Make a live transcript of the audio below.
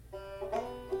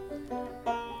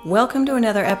Welcome to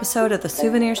another episode of the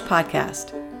Souvenirs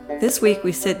Podcast. This week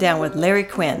we sit down with Larry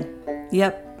Quinn.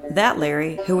 Yep, that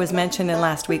Larry who was mentioned in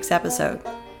last week's episode.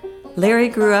 Larry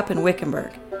grew up in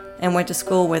Wickenburg and went to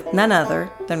school with none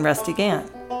other than Rusty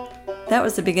Gant. That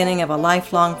was the beginning of a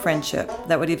lifelong friendship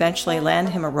that would eventually land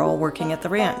him a role working at the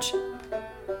ranch.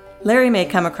 Larry may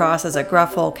come across as a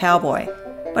gruff old cowboy,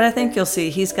 but I think you'll see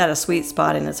he's got a sweet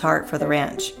spot in his heart for the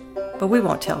ranch. But we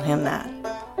won't tell him that.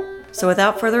 So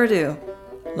without further ado,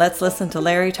 let's listen to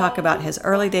Larry talk about his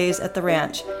early days at the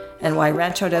ranch and why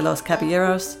Rancho de los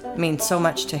Caballeros means so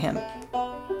much to him.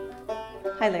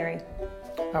 Hi, Larry.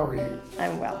 How are you?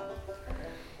 I'm well.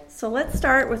 So let's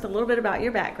start with a little bit about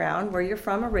your background, where you're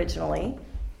from originally.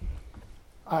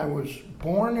 I was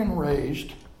born and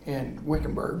raised in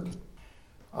Wickenburg.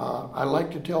 I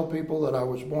like to tell people that I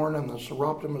was born in the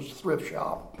Seroptimus thrift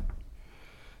shop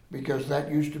because that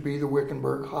used to be the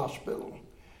Wickenburg Hospital.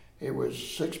 It was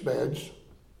 6 beds,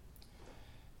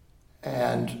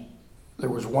 and there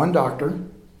was one doctor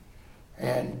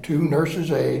and 2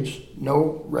 nurses' aides,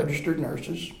 no registered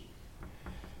nurses,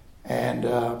 and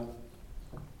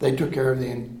they took care of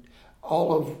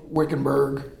all of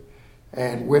Wickenburg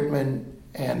and Whitman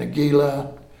and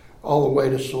Aguila all the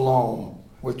way to Siloam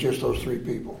with just those 3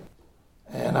 people.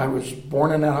 And I was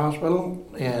born in that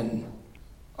hospital in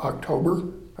October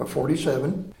of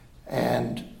 47,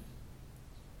 and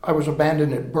I was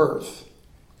abandoned at birth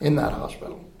in that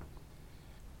hospital.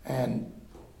 And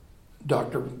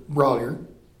Dr. Brawlier,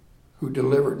 who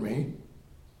delivered me,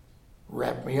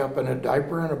 wrapped me up in a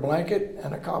diaper and a blanket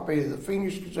and a copy of the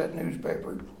Phoenix Gazette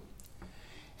newspaper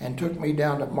and took me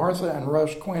down to Martha and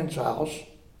Russ Quinn's house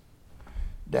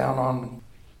down on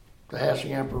the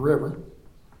Hassayampa River,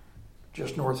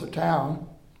 just north of town,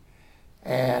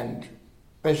 and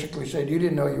basically said, "You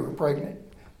didn't know you were pregnant,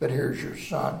 but here's your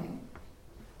son."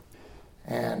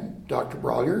 And Dr.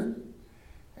 Brawlier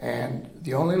and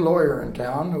the only lawyer in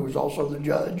town, who was also the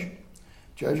judge,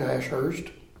 Judge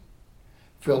Ashurst,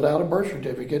 filled out a birth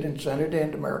certificate and sent it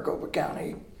into Maricopa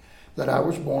County that I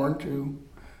was born to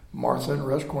Martha and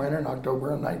Russ Quinn in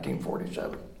October of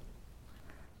 1947.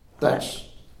 That's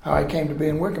how I came to be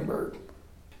in Wickenburg.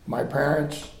 My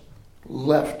parents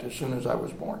left as soon as I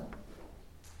was born.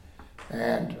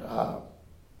 And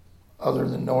other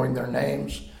than knowing their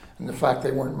names and the fact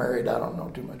they weren't married, I don't know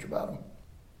too much about them.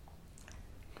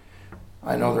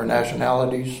 I know their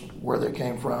nationalities, where they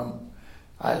came from.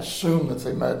 I assume that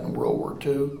they met in World War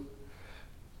II,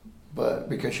 but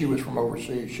because she was from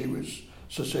overseas, she was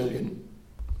Sicilian.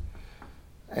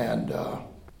 And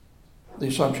the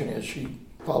assumption is she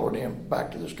followed him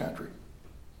back to this country.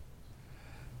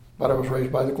 But I was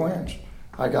raised by the Quinns.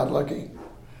 I got lucky.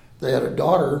 They had a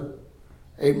daughter,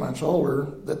 8 months older,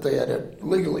 that they had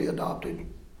legally adopted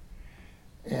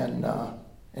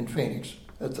in Phoenix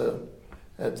at the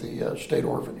state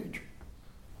orphanage.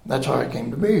 That's how I came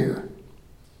to be here.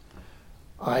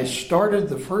 I started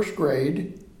the first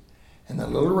grade in the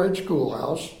Little Red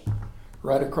Schoolhouse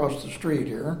right across the street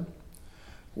here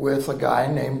with a guy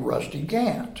named Rusty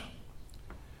Gant.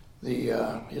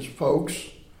 His folks,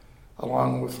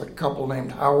 along with a couple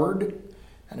named Howard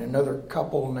and another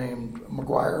couple named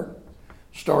McGuire,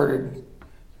 started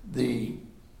the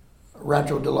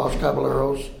Rancho de los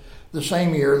Caballeros the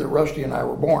same year that Rusty and I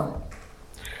were born.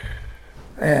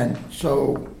 And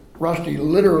so Rusty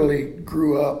literally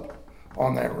grew up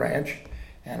on that ranch,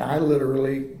 and I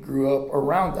literally grew up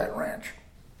around that ranch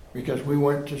because we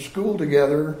went to school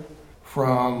together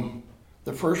from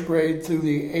the 1st grade through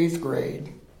the 8th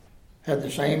grade, had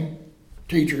the same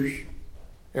teachers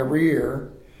every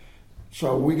year,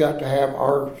 so we got to have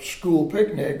our school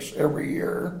picnics every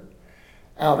year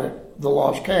out at the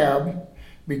Lost Cab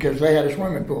because they had a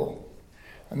swimming pool,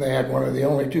 and they had one of the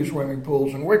only 2 swimming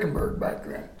pools in Wickenburg back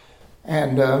then.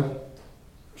 And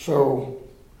so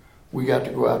we got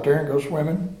to go out there and go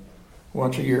swimming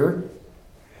once a year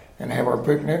and have our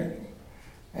picnic.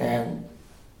 And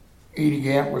Edie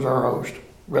Gant was our host,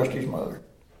 Rusty's mother.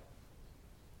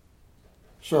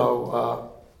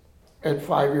 So at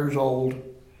 5 years old,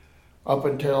 up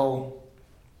until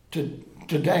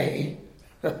today,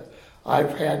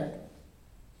 I've had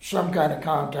some kind of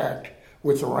contact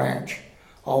with the ranch.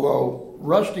 Although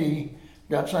Rusty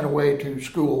got sent away to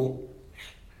school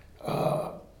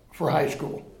for high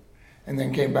school, and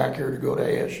then came back here to go to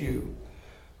ASU.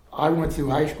 I went through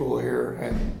high school here,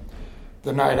 and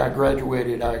the night I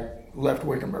graduated, I left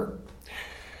Wickenburg.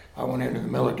 I went into the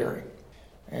military,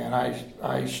 and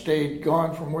I stayed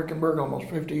gone from Wickenburg almost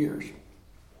 50 years.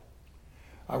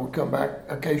 I would come back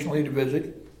occasionally to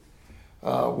visit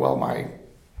while my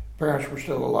parents were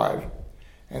still alive,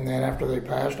 and then after they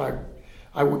passed,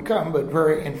 I would come, but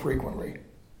very infrequently.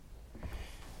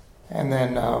 And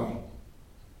then,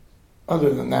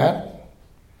 other than that,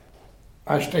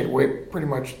 I stayed away pretty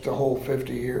much the whole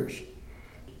 50 years.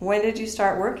 When did you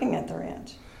start working at the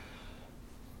ranch?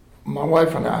 My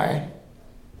wife and I,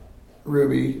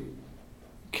 Ruby,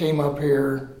 came up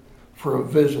here for a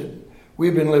visit.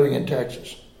 We've been living in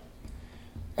Texas.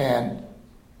 And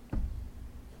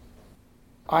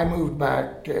I moved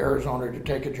back to Arizona to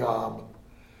take a job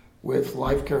with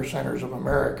Life Care Centers of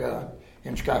America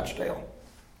in Scottsdale.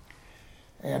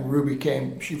 And Ruby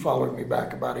came, she followed me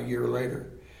back about a year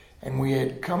later. And we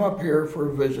had come up here for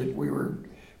a visit.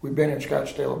 We'd been in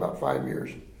Scottsdale about 5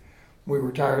 years. We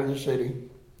were tired of the city.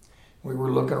 We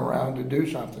were looking around to do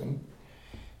something.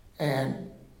 And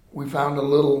we found a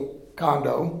little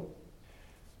condo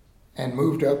and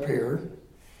moved up here.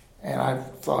 And I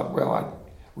thought,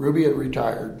 Ruby had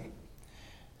retired.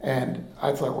 And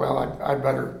I thought, I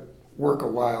better work a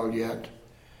while yet.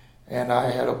 And I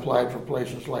had applied for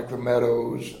places like the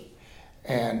Meadows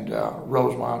and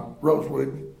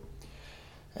Rosewood.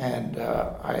 And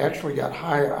I actually got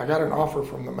hired. I got an offer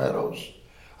from the Meadows.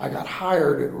 I got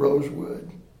hired at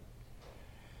Rosewood.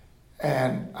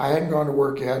 And I hadn't gone to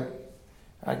work yet.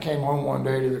 I came home one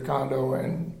day to the condo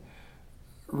and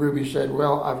Ruby said,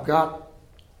 I've got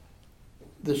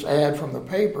this ad from the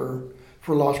paper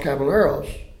for Los Caballeros.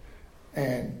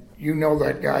 And you know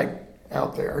that guy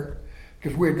out there,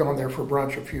 because we had gone there for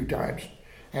brunch a few times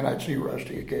and I'd see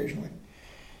Rusty occasionally.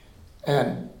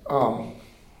 And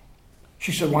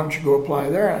she said, why don't you go apply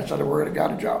there? And I said, I've already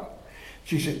got a job.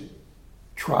 She said,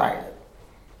 try it.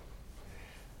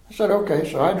 I said, okay.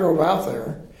 So I drove out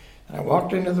there and I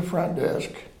walked into the front desk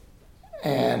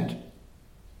and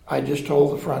I just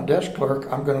told the front desk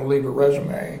clerk, I'm going to leave a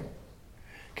resume in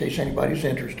case anybody's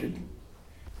interested.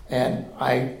 And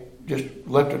I just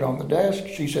left it on the desk.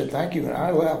 She said, thank you. And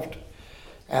I left.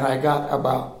 And I got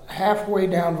about halfway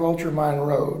down Vulture Mine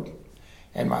Road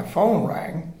and my phone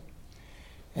rang.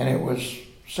 And it was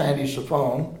Sandy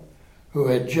Safone, who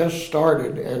had just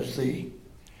started as the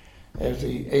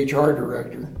HR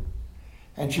director.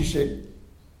 And she said,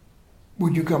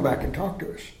 would you come back and talk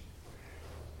to us?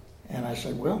 And I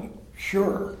said,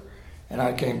 sure. And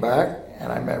I came back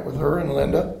and I met with her and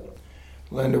Linda.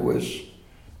 Linda was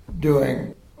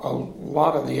doing a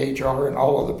lot of the HR and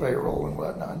all of the payroll and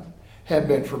whatnot, had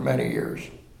been for many years.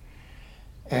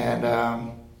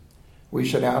 And we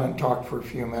sat down and talked for a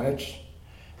few minutes.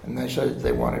 And they said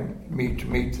they wanted me to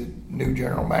meet the new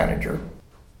general manager.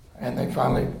 And they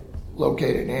finally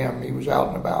located him. He was out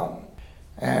and about.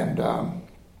 And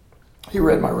he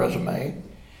read my resume.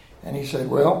 And he said,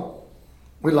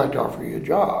 we'd like to offer you a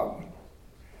job.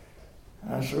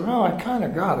 And I said, I kind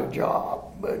of got a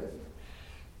job, but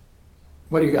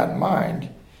what do you got in mind?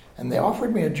 And they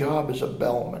offered me a job as a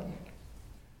bellman.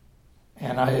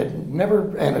 And I had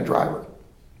never, and a driver.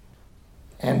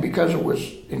 And because it was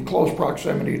in close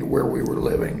proximity to where we were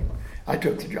living, I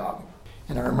took the job.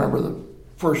 And I remember the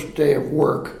first day of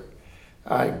work,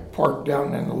 I parked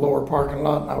down in the lower parking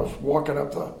lot and I was walking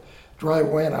up the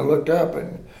driveway and I looked up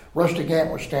and Rusty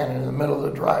Gant was standing in the middle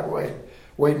of the driveway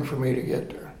waiting for me to get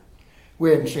there.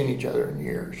 We hadn't seen each other in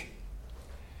years.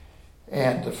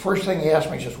 And the first thing he asked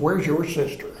me, he says, where's your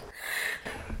sister?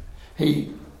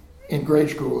 In grade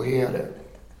school, he had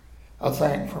a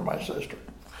thing for my sister.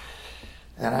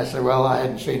 And I said, I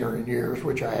hadn't seen her in years,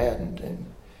 which I hadn't.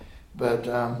 But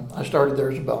I started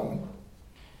there as a bellman.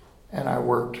 And I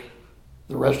worked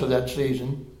the rest of that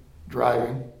season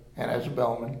driving and as a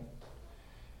bellman.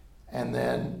 And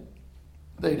then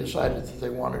they decided that they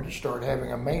wanted to start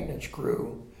having a maintenance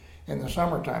crew in the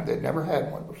summertime. They'd never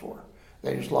had one before.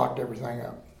 They just locked everything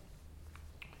up.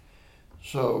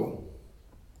 So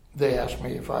they asked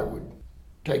me if I would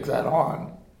take that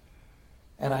on.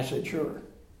 And I said, sure.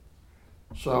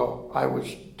 So I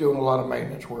was doing a lot of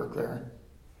maintenance work there.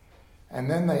 And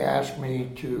then they asked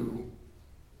me to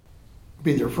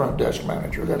be their front desk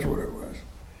manager. That's what it was.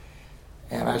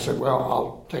 And I said,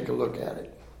 I'll take a look at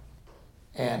it.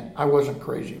 And I wasn't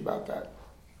crazy about that.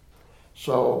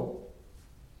 So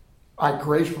I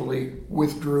gracefully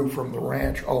withdrew from the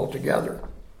ranch altogether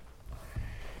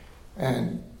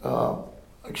and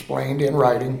explained in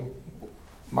writing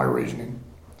my reasoning.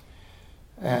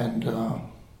 And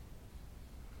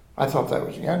I thought that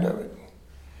was the end of it.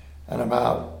 And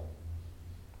about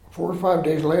 4 or 5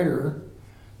 days later,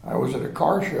 I was at a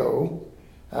car show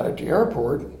out at the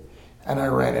airport, and I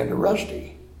ran into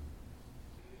Rusty.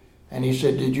 And he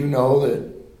said, did you know that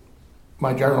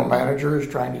my general manager is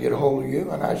trying to get a hold of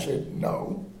you? And I said,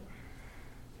 no.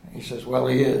 He says,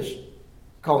 he is.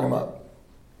 Call him up.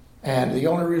 And the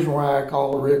only reason why I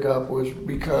called Rick up was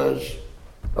because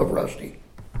of Rusty.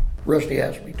 Rusty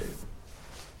asked me to.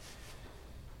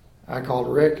 I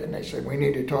called Rick and they said, we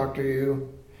need to talk to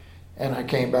you. And I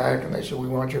came back and they said, we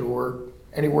want you to work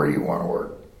anywhere you want to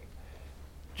work.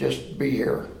 Just be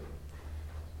here.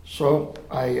 So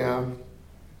I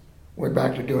went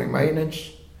back to doing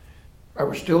maintenance. I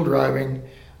was still driving.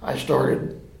 I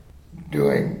started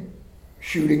doing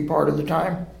shooting part of the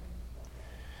time.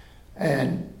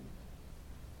 And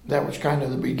that was kind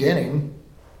of the beginning.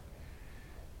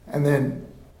 And then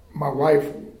my wife,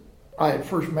 I had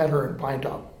first met her in Pine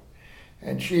Top,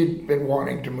 and she'd been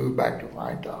wanting to move back to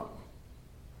Pine Top.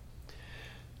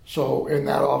 So in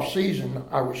that off season,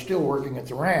 I was still working at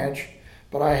the ranch,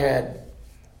 but I had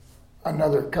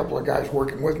another couple of guys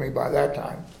working with me by that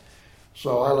time.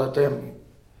 So I let them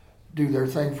do their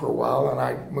thing for a while, and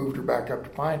I moved her back up to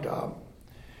Pine Top.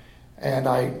 And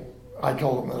I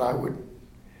told them that I would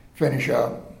finish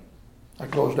up. I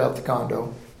closed out the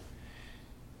condo,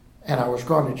 and I was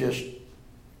going to just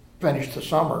finish the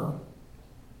summer,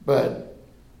 but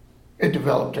it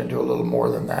developed into a little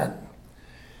more than that.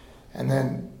 And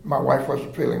then my wife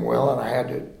wasn't feeling well, and I had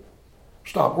to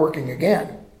stop working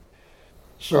again.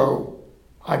 So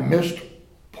I missed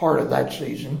part of that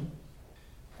season,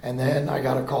 and then I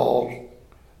got a call.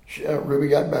 Ruby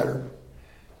got better.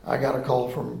 I got a call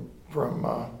from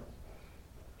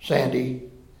Sandy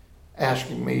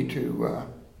asking me to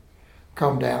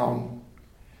come down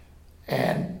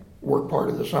and work part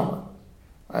of the summer.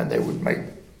 And they would make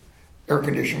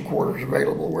air-conditioned quarters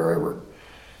available wherever.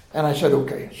 And I said,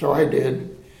 okay. So I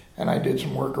did, and I did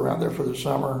some work around there for the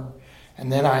summer.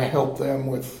 And then I helped them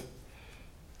with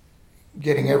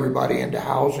getting everybody into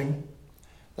housing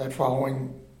that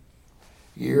following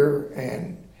year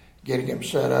and getting them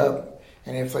set up.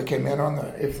 And if they came in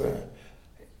if the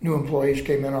new employees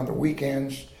came in on the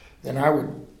weekends, then I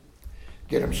would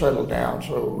get them settled down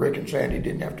so Rick and Sandy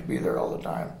didn't have to be there all the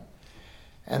time.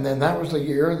 And then that was the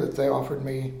year that they offered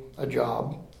me a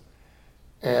job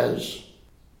as,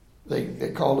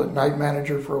 they called it night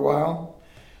manager for a while.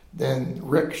 Then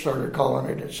Rick started calling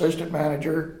it assistant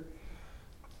manager.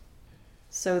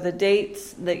 So the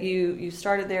dates that you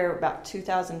started there about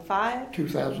 2005?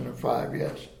 2005,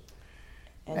 yes.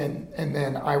 And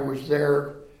then I was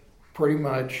there pretty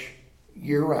much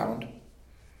year-round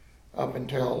up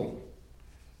until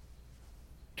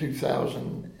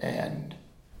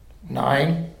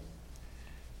 2009,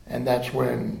 and that's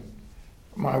when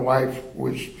my wife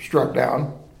was struck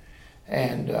down,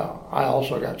 and I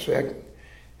also got sick,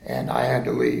 and I had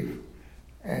to leave.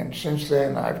 And since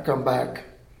then, I've come back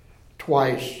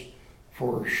twice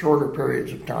for shorter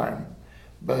periods of time,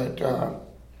 but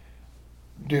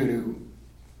due to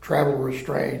travel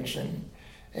restraints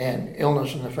and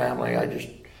illness in the family, I just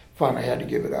finally had to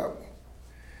give it up.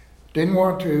 Didn't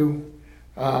want to.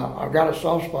 I've got a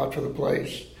soft spot for the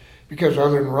place because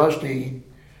other than Rusty,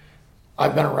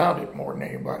 I've been around it more than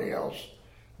anybody else.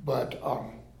 But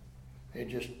it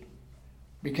just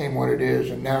became what it is,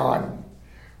 and now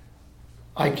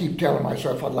I keep telling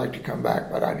myself I'd like to come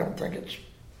back, but I don't think it's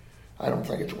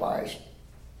wise.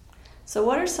 So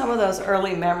what are some of those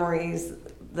early memories,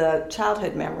 the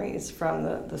childhood memories from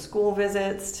the school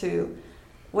visits to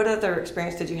what other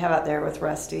experience did you have out there with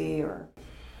Rusty? Or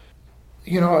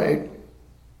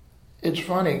it's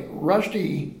funny.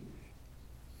 Rusty,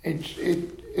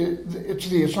 it's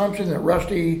the assumption that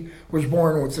Rusty was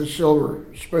born with a silver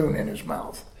spoon in his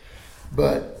mouth.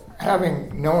 But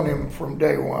having known him from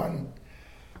day one,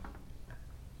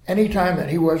 anytime that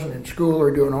he wasn't in school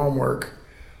or doing homework,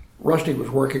 Rusty was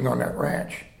working on that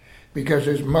ranch because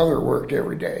his mother worked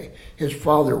every day. His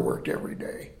father worked every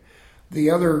day. The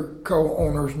other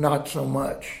co-owners, not so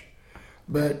much.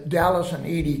 But Dallas and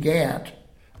Edie Gant,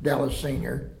 Dallas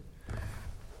Sr.,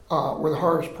 were the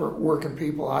hardest working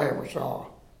people I ever saw.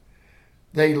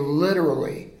 They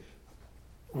literally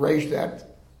raised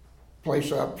that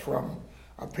place up from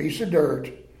a piece of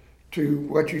dirt to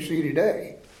what you see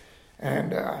today.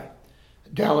 And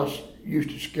Dallas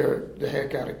used to scare the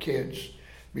heck out of kids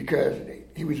because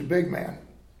he was a big man.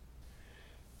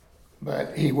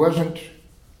 But he wasn't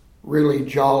really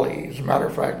jolly. As a matter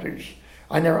of fact,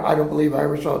 I don't believe I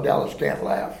ever saw Dallas Gant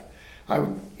laugh.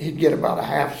 He'd get about a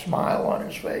half smile on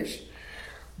his face.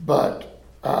 But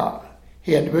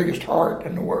he had the biggest heart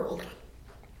in the world.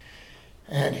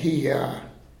 And he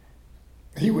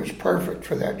was perfect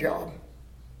for that job.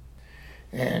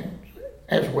 And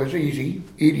as was Edie,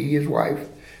 his wife,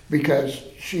 because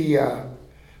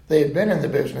they had been in the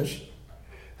business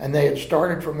and they had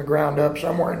started from the ground up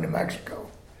somewhere in New Mexico.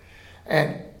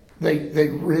 And they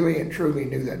really and truly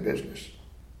knew that business.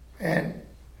 And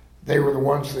They were the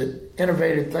ones that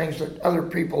innovated things that other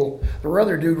people, there were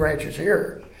other dude ranches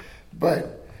here,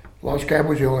 but Lost Cab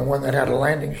was the only one that had a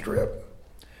landing strip.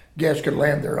 Guests could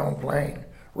land their own plane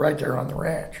right there on the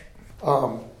ranch.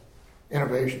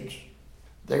 Innovations.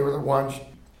 They were the ones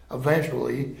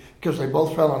eventually, because they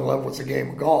both fell in love with the game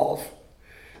of golf,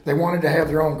 they wanted to have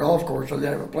their own golf course so they'd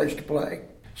have a place to play.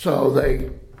 So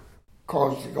they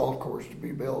caused the golf course to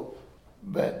be built.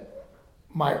 But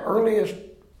my earliest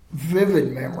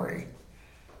vivid memory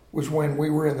was when we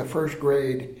were in the first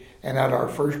grade and at our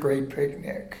first grade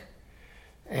picnic.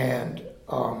 And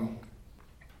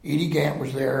Edie Gant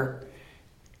was there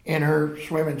in her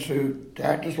swimming suit to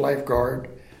act as lifeguard. A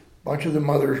bunch of the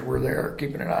mothers were there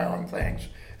keeping an eye on things,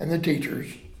 and the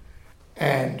teachers.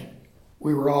 And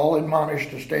we were all admonished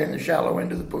to stay in the shallow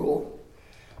end of the pool.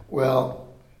 Well,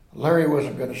 Larry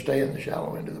wasn't going to stay in the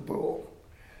shallow end of the pool.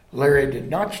 Larry did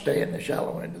not stay in the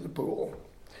shallow end of the pool.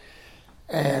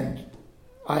 And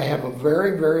I have a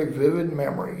very, very vivid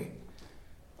memory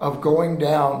of going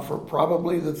down for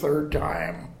probably the third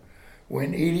time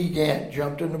when Edie Gant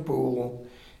jumped in the pool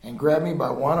and grabbed me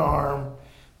by one arm,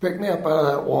 picked me up out of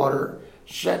that water,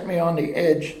 set me on the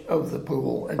edge of the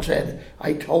pool and said,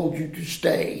 "I told you to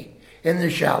stay in the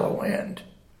shallow end."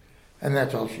 And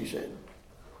that's all she said.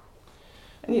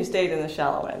 And you stayed in the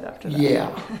shallow end after that.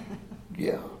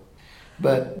 Yeah.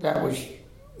 But that was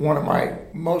one of my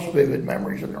most vivid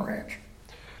memories of the ranch.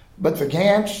 But the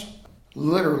Gants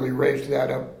literally raised that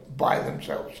up by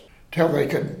themselves till they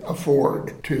could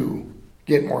afford to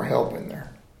get more help in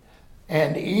there.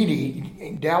 And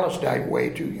Edie, Dallas died way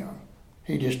too young.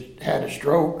 He just had a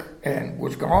stroke and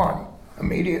was gone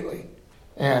immediately.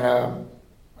 And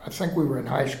I think we were in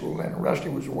high school then. Rusty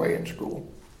was away in school.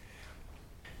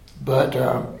 But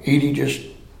Edie just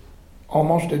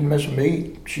almost didn't miss a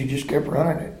beat. She just kept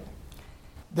running it.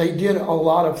 They did a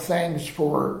lot of things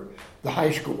for the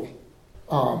high school.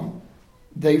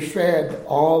 They fed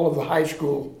all of the high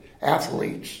school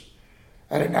athletes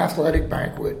at an athletic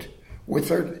banquet with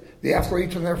the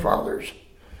athletes and their fathers.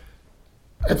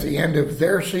 At the end of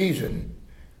their season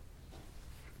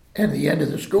and the end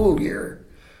of the school year,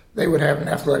 they would have an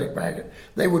athletic banquet.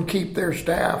 They would keep their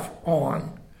staff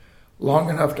on long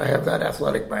enough to have that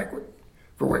athletic banquet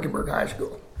for Wickenburg High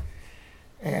School.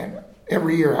 And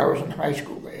every year I was in high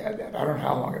school, they had that. I don't know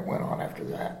how long it went on after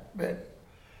that. But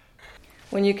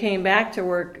when you came back to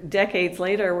work decades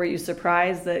later, were you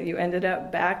surprised that you ended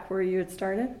up back where you had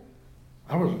started?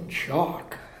 I was in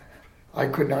shock. I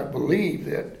could not believe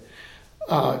that,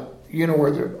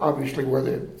 obviously where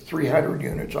the 300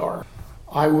 units are.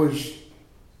 I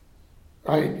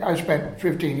spent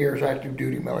 15 years active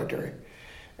duty military.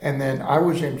 And then I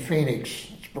was in Phoenix.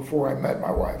 It's before I met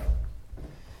my wife.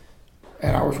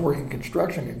 And I was working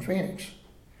construction in Phoenix.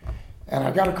 And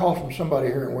I got a call from somebody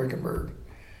here in Wickenburg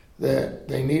that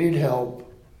they needed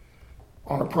help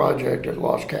on a project at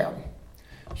Lost Cab.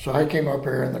 So I came up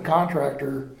here, and the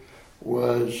contractor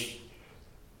will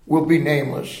be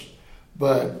nameless,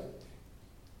 but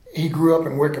he grew up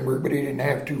in Wickenburg, but he didn't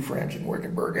have two friends in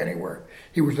Wickenburg anywhere.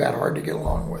 He was that hard to get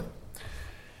along with.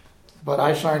 But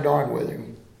I signed on with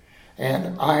him,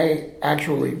 and I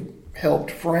actually helped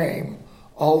frame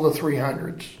all the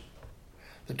 300s.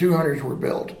 The 200s were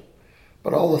built,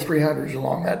 but all the 300s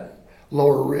along that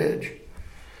lower ridge.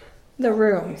 The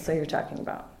rooms that you're talking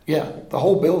about. Yeah, the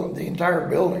whole building, the entire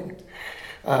building.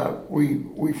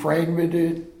 We framed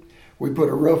it, we put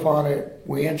a roof on it,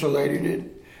 we insulated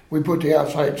it, we put the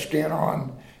outside skin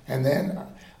on, and then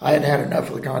I had had enough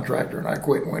of the contractor and I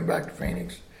quit and went back to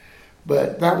Phoenix.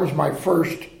 But that was my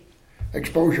first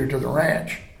exposure to the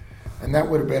ranch, and that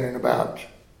would have been in about,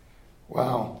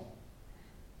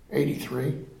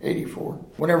 83, 84,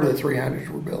 whenever the 300s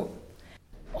were built.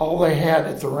 All they had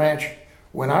at the ranch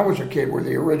when I was a kid were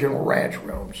the original ranch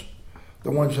rooms,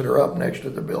 the ones that are up next to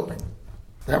the building.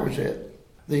 That was it.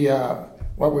 The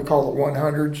what we call the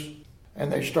 100s, and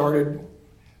they started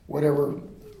whatever,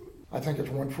 I think it's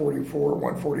 144,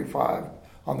 145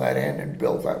 on that end and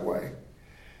built that way.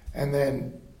 And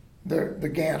then the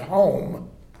Gant home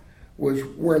was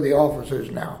where the office is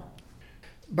now.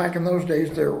 Back in those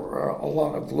days, there were a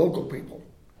lot of local people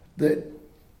that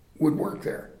would work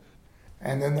there.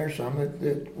 And then there's some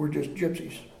that were just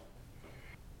gypsies.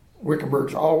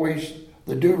 Wickenburg's always,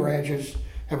 the dude ranches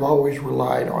have always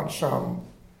relied on some,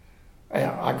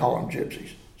 I call them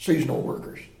gypsies, seasonal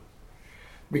workers.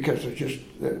 Because it's just,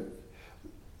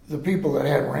 the people that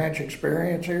had ranch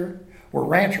experience here were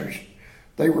ranchers.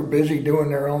 They were busy doing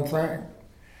their own thing.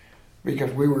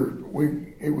 Because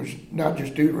it was not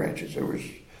just dude ranches, there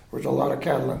was a lot of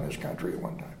cattle in this country at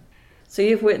one time. So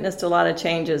you've witnessed a lot of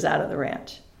changes out of the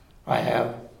ranch. I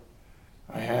have.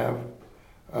 I have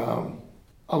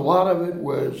a lot of it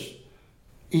was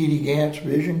Edie Gant's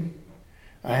vision,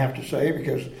 I have to say,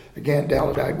 because again,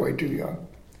 Dallas died way too young,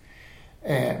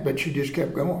 but she just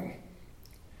kept going.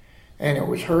 And it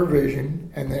was her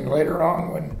vision, and then later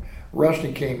on when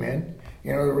Rusty came in,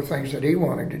 there were things that he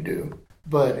wanted to do,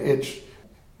 but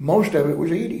most of it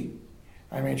was Edie.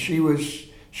 I mean, she was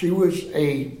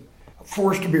a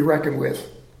force to be reckoned with.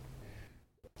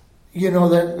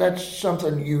 That's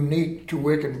something unique to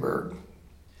Wickenburg.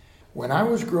 When I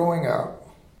was growing up,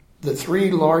 the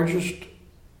three largest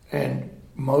and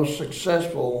most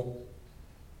successful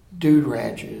dude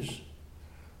ranches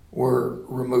were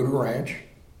Remuda Ranch,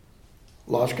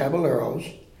 Los Caballeros,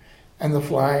 and the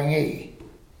Flying E.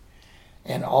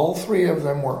 And all three of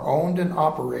them were owned and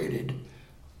operated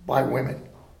by women.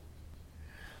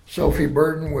 Sophie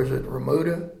Burden was at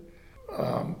Remuda,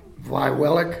 Vi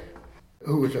Wellick,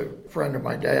 who was a friend of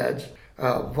my dad's,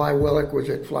 Vi Wellick was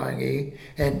at Flying E,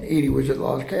 and Edie was at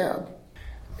Los Cab.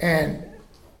 And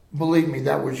believe me,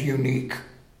 that was unique.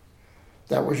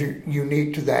 That was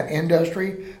unique to that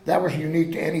industry. That was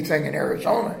unique to anything in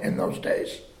Arizona in those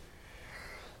days.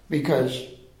 Because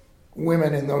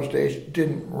women in those days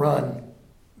didn't run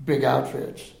big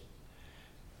outfits.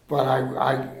 But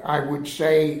I would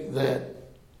say that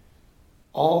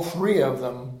all three of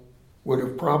them would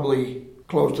have probably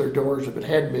closed their doors if it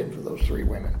hadn't been for those three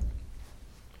women.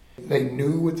 They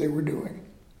knew what they were doing.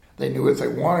 They knew what they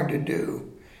wanted to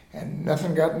do, and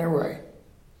nothing got in their way.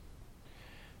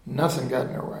 Nothing got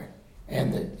in their way.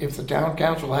 And if the town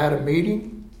council had a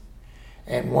meeting,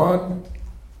 and one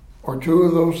or two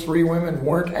of those three women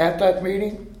weren't at that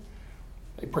meeting,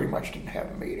 they pretty much didn't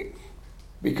have a meeting,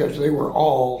 because they were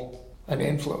all an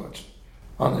influence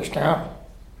on this town.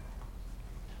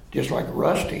 Just like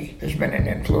Rusty has been an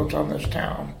influence on this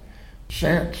town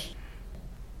since.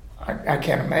 I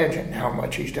can't imagine how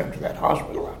much he's done for that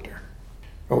hospital out there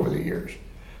over the years.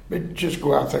 But just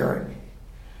go out there and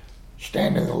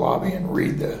stand in the lobby and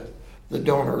read the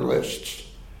donor lists.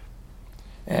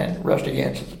 And Rusty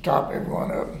Gant's at the top of every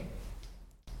one of them.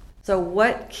 So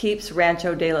what keeps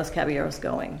Rancho de los Caballeros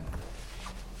going?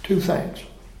 Two things.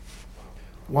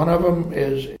 One of them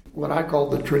is what I call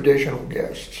the traditional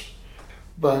guests.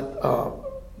 But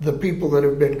the people that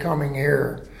have been coming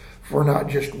here for not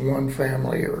just one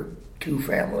family or two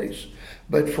families,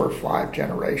 but for 5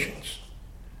 generations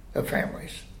of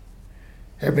families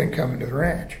have been coming to the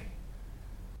ranch.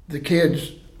 The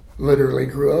kids literally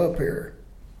grew up here.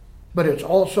 But it's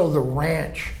also the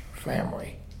ranch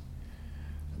family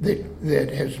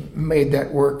that has made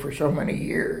that work for so many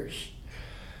years.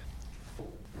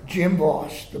 Jim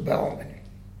Voss, the bellman,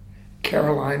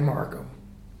 Caroline Markham,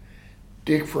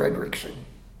 Dick Fredrickson,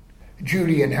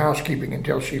 Judy in housekeeping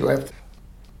until she left,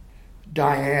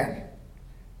 Diane.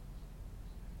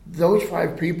 Those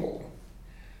 5 people,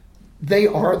 they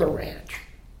are the ranch.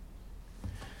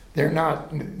 They're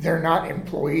not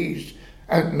employees.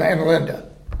 And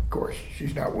Linda, of course,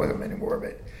 she's not with them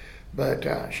anymore,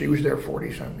 but she was there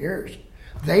 40-some years.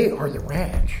 They are the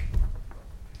ranch.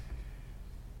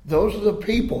 Those are the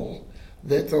people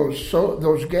that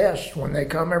those guests, when they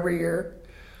come every year,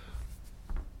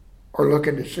 are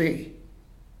looking to see,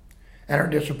 and are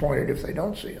disappointed if they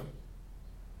don't see them.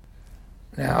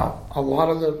 Now, a lot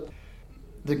of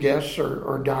the guests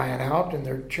are dying out, and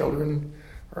their children,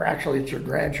 or actually it's their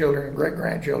grandchildren and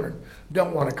great-grandchildren,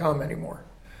 don't want to come anymore.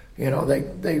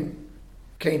 They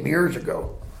came years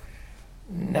ago.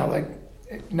 Now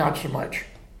not so much.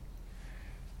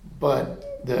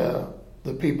 But the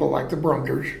people like the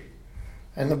Brunkers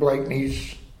and the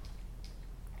Blakeneys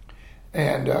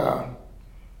and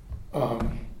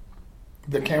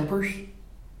the Kempers.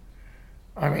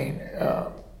 I mean,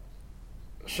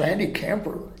 Sandy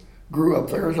Kemper grew up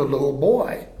there as a little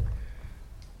boy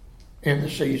in the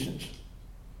seasons.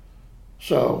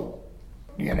 So,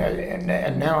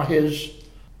 and now his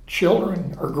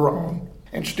children are grown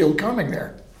and still coming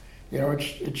there.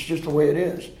 It's just the way it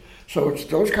is. So it's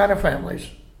those kind of families.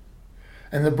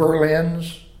 And the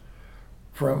Berlins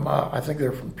from, I think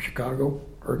they're from Chicago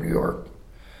or New York.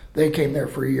 They came there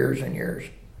for years and years.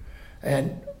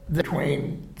 And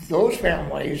between those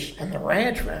families and the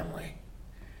ranch family,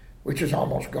 which is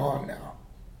almost gone now,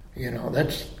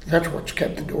 that's what's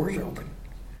kept the doors open.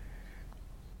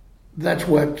 That's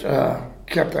what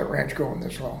kept that ranch going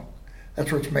this long.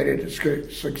 That's what's made it a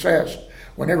success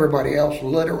when everybody else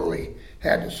literally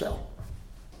had to sell.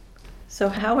 So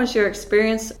how was your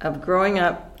experience of growing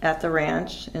up at the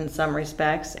ranch in some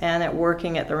respects and at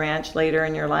working at the ranch later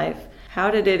in your life?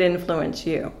 How did it influence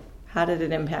you? How did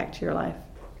it impact your life?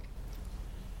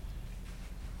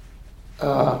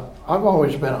 I've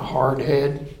always been a hard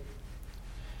head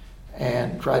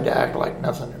and tried to act like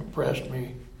nothing impressed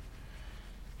me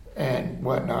and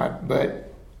whatnot,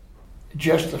 but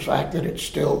just the fact that it's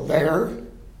still there,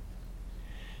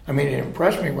 I mean, it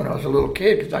impressed me when I was a little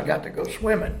kid because I got to go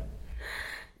swimming,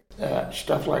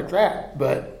 stuff like that,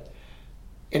 but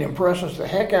it impresses the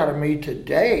heck out of me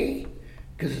today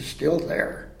because it's still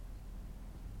there.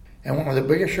 And one of the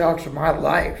biggest shocks of my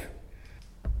life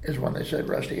is when they said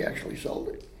Rusty actually sold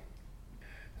it.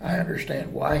 I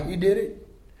understand why he did it.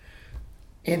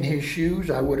 In his shoes,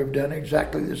 I would have done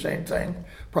exactly the same thing,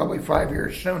 probably 5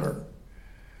 years sooner.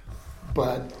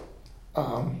 But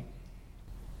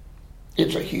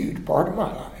it's a huge part of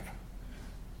my life.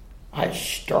 I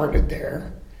started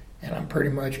there, and I'm pretty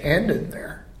much ending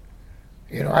there.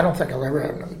 You know, I don't think I'll ever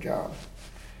have another job.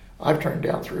 I've turned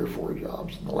down 3 or 4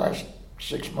 jobs in the last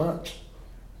 6 months.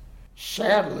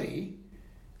 Sadly,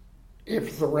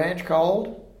 if the ranch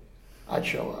called, I'd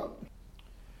show up,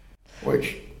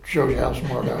 which shows you how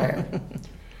smart I am.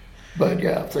 But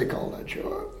yeah, if they called, I'd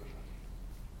show up.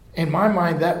 In my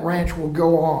mind, that ranch will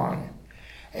go on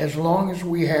as long as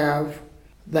we have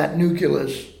that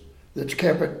nucleus that's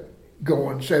kept it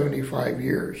going 75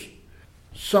 years.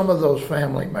 Some of those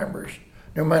family members,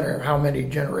 no matter how many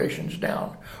generations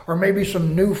down, or maybe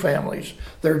some new families,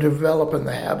 they're developing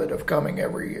the habit of coming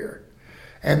every year.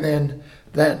 And then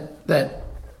that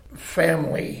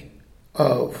family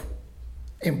of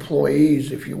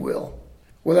employees, if you will,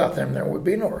 without them there would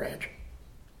be no ranch.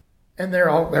 And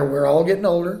we're all getting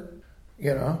older,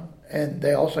 you know, and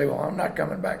they all say, well, I'm not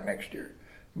coming back next year.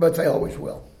 But they always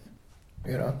will,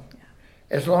 you know. Yeah.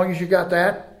 As long as you got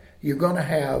that, you're going to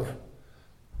have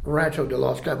Rancho de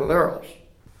los Caballeros.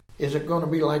 Is it going to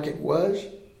be like it was?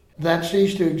 That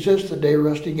ceased to exist the day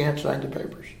Rusty Gant signed the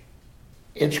papers.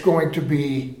 It's going to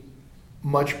be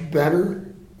much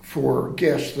better for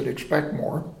guests that expect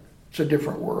more. It's a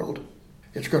different world.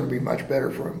 It's going to be much better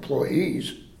for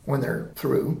employees when they're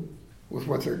through with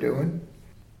what they're doing.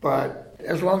 But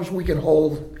as long as we can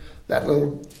hold that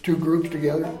little 2 groups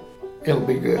together, it'll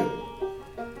be good.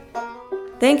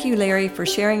 Thank you, Larry, for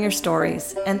sharing your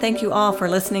stories, and thank you all for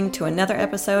listening to another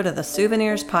episode of the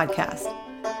Souvenirs Podcast.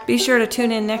 Be sure to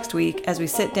tune in next week as we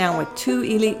sit down with 2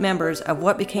 elite members of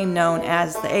what became known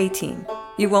as the A-Team.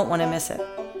 You won't want to miss it.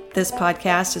 This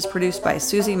podcast is produced by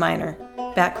Susie Miner.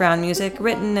 Background music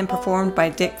written and performed by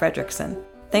Dick Fredrickson.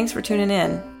 Thanks for tuning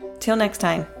in. Till next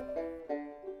time.